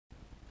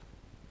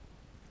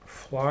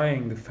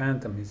applying the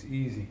phantom is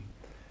easy.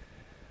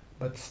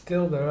 But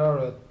still there are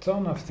a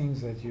ton of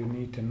things that you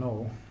need to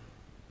know,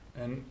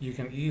 and you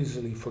can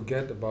easily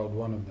forget about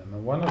one of them.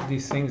 And one of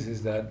these things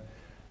is that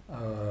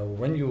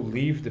when you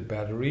leave the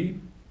battery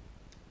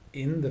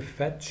in the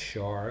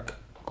Fatshark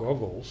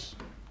goggles,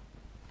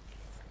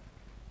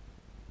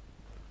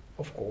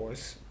 of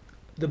course,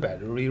 the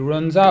battery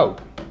runs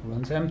out,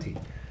 runs empty.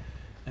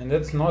 And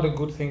that's not a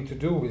good thing to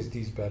do with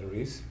these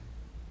batteries.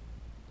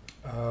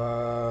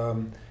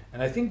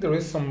 And I think there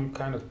is some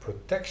kind of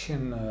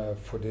protection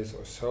for this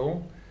or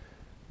so,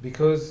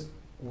 because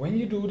when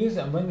you do this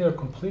and when they're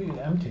completely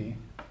empty,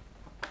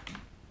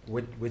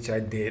 which I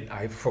did,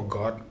 I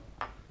forgot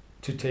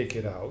to take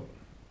it out,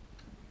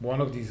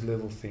 one of these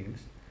little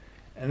things,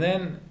 and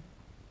then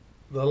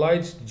the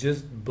lights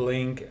just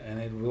blink and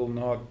it will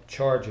not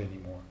charge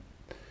anymore.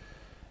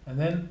 And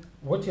then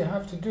what you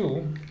have to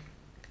do,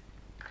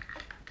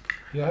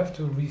 you have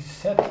to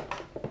reset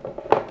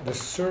the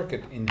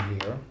circuit in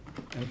here,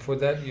 and for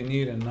that you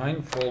need a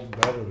 9-volt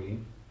battery,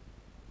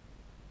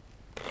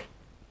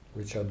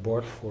 which I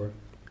bought for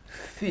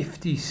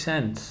 50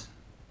 cents.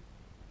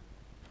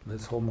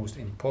 That's almost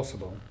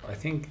impossible. I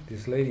think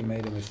this lady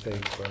made a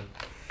mistake, but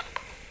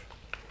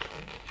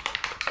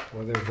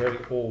well, they're very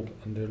old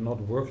and they're not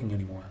working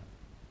anymore.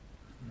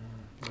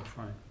 They're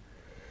fine.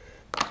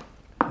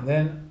 And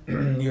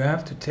then you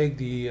have to take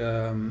the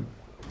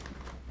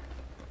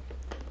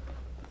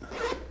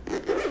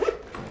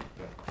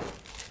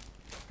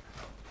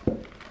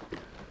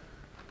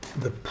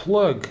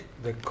plug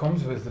that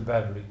comes with the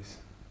batteries.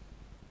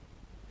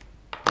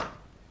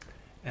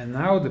 And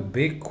now the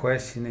big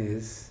question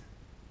is,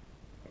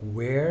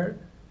 where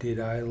did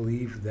I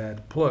leave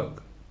that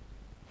plug?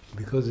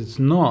 Because it's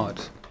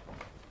not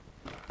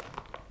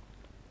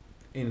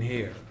in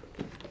here.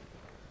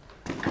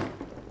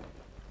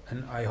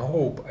 And I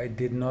hope I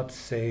did not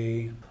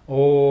say,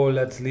 oh,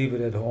 let's leave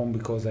it at home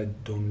because I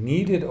don't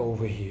need it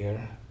over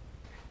here.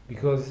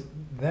 Because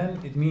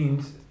then it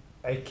means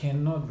I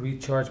cannot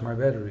recharge my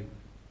battery.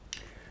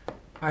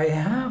 I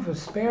have a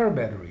spare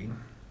battery,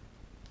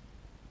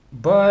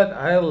 but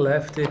I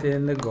left it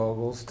in the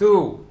goggles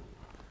too.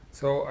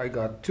 So I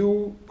got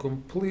two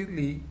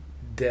completely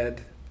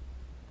dead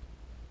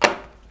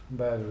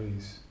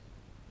batteries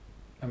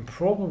and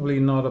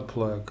probably not a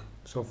plug.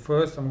 So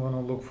first I'm going to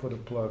look for the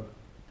plug.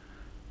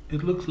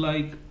 It looks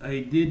like I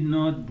did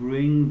not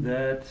bring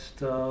that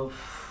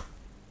stuff.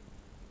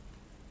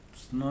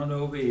 It's not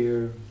over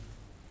here.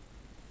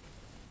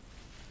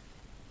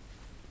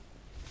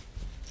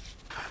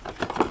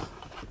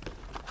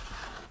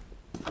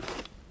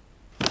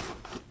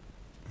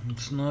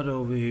 It's not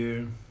over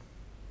here.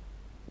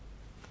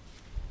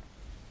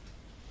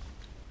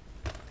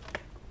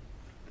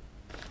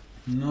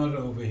 Not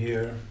over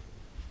here.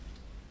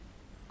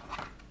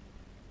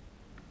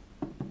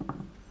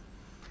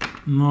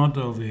 Not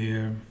over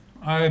here.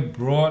 I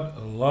brought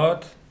a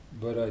lot,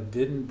 but I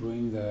didn't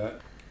bring that.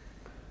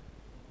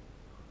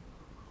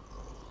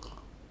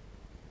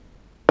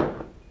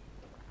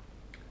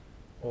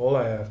 All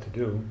I have to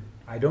do,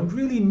 I don't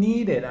really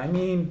need it. I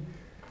mean,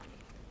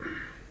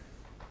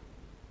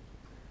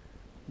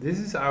 this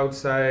is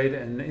outside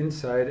and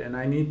inside, and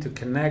I need to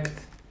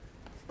connect.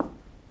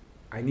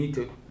 I need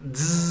to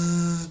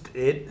zzz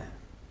it,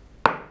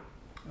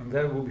 and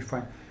that will be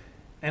fine.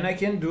 And I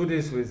can do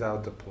this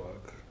without the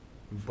plug,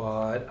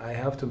 but I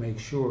have to make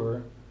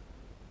sure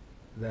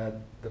that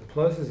the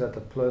plus is at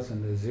the plus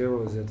and the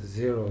zero is at the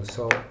zero.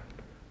 So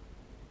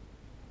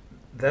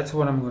that's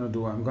what I'm going to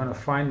do. I'm going to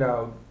find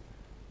out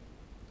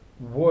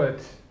what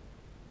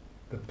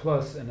the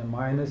plus and the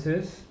minus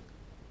is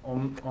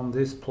on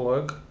this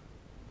plug,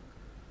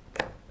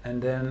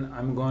 and then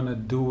I'm gonna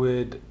do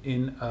it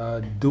in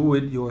a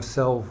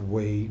do-it-yourself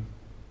way.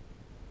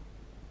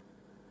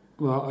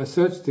 Well, I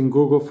searched in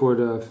Google for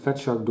the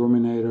Fatshark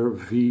Dominator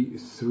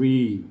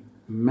V3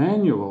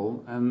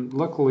 manual, and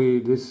luckily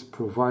this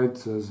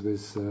provides us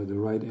with the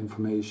right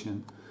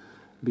information,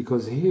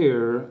 because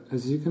here,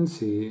 as you can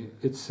see,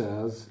 it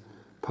says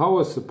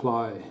power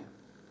supply.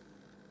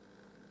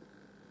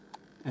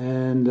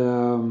 And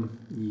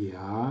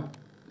yeah,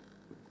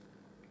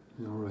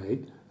 all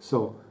right,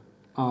 so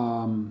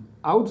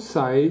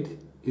outside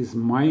is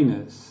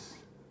minus,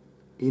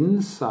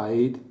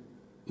 inside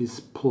is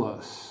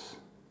plus.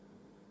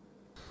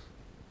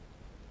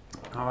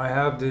 Now I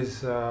have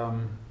this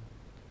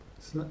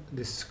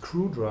this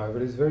screwdriver,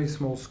 this very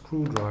small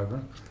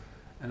screwdriver,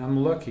 and I'm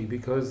lucky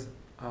because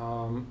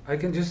I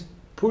can just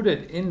put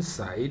it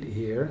inside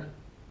here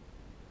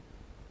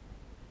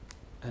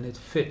and it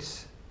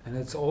fits, and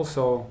it's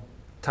also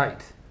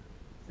tight,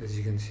 as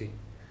you can see.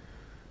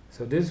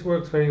 So this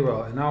works very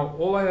well, and now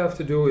all I have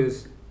to do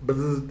is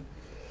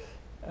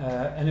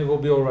and it will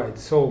be all right.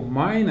 So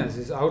minus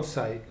is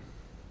outside,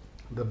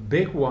 the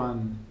big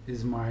one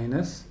is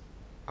minus,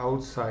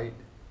 outside,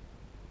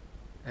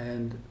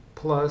 and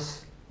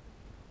plus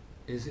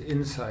is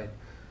inside.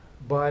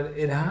 But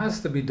it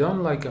has to be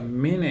done like a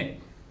minute.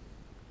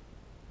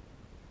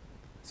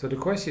 So the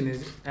question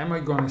is, am I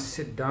going to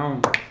sit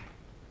down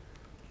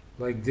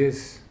like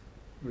this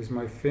with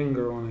my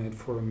finger on it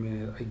for a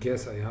minute. I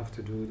guess I have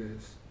to do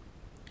this.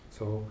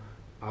 So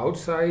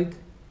outside,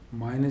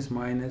 minus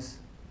minus,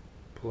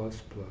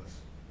 plus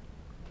plus.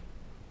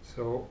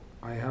 So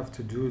I have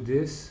to do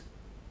this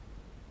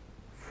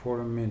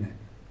for a minute.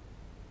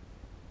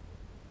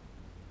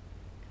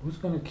 Who's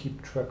gonna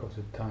keep track of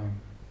the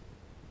time?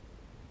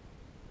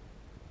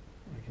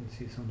 I can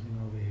see something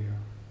over here.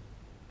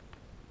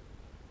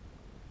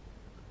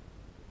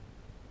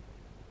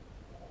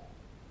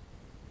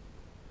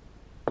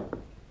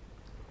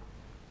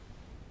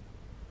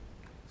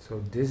 So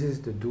this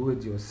is the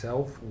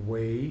do-it-yourself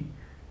way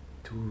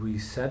to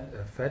reset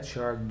a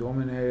Fatshark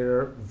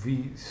Dominator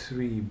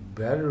V3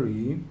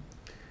 battery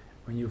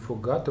when you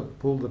forgot to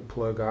pull the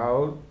plug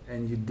out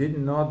and you did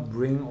not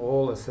bring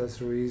all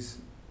accessories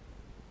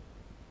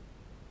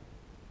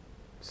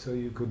so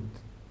you could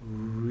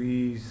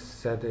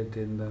reset it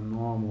in the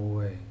normal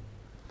way.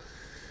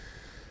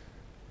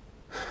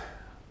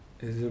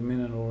 Is the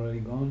minute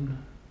already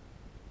gone?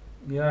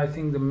 Yeah, I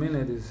think the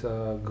minute is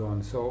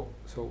gone. So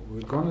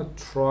we're gonna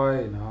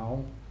try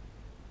now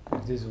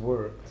if this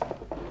worked.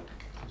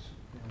 It's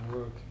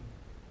working.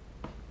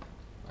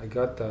 I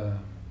got the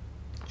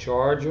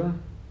charger.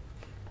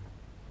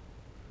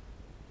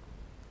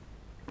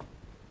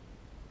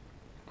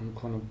 I'm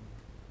gonna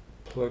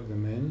plug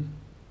them in.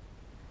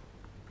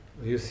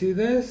 You see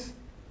this?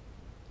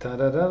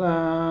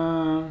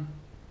 Ta-da-da-da!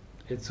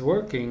 It's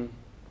working.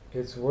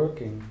 It's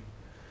working.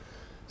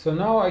 So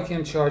now I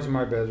can charge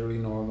my battery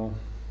normal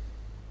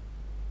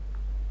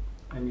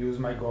and use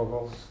my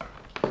goggles.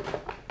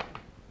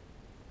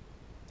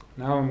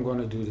 Now I'm going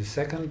to do the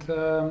second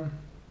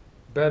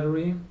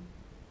battery.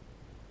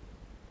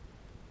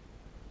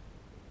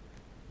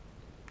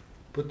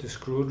 Put the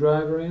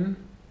screwdriver in.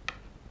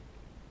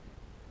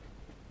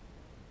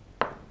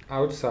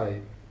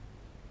 Outside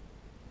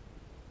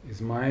is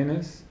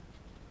minus,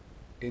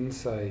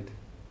 inside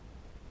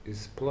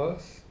is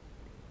plus.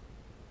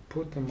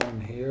 Put them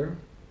on here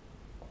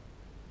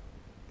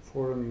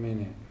for a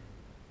minute.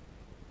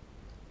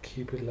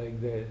 Keep it like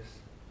this.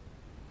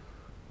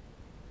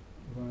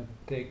 I'm gonna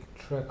take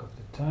track of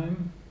the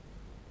time.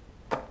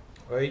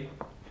 Wait,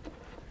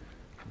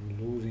 I'm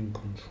losing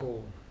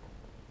control.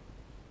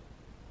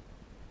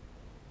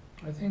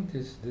 I think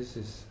this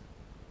is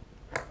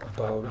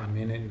about a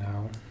minute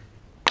now.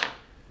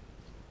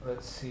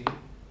 Let's see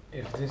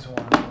if this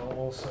one will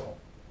also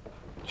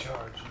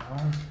charge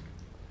now.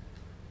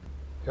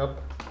 Yep,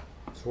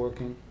 it's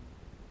working.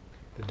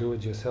 The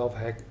do-it-yourself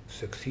hack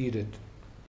succeeded.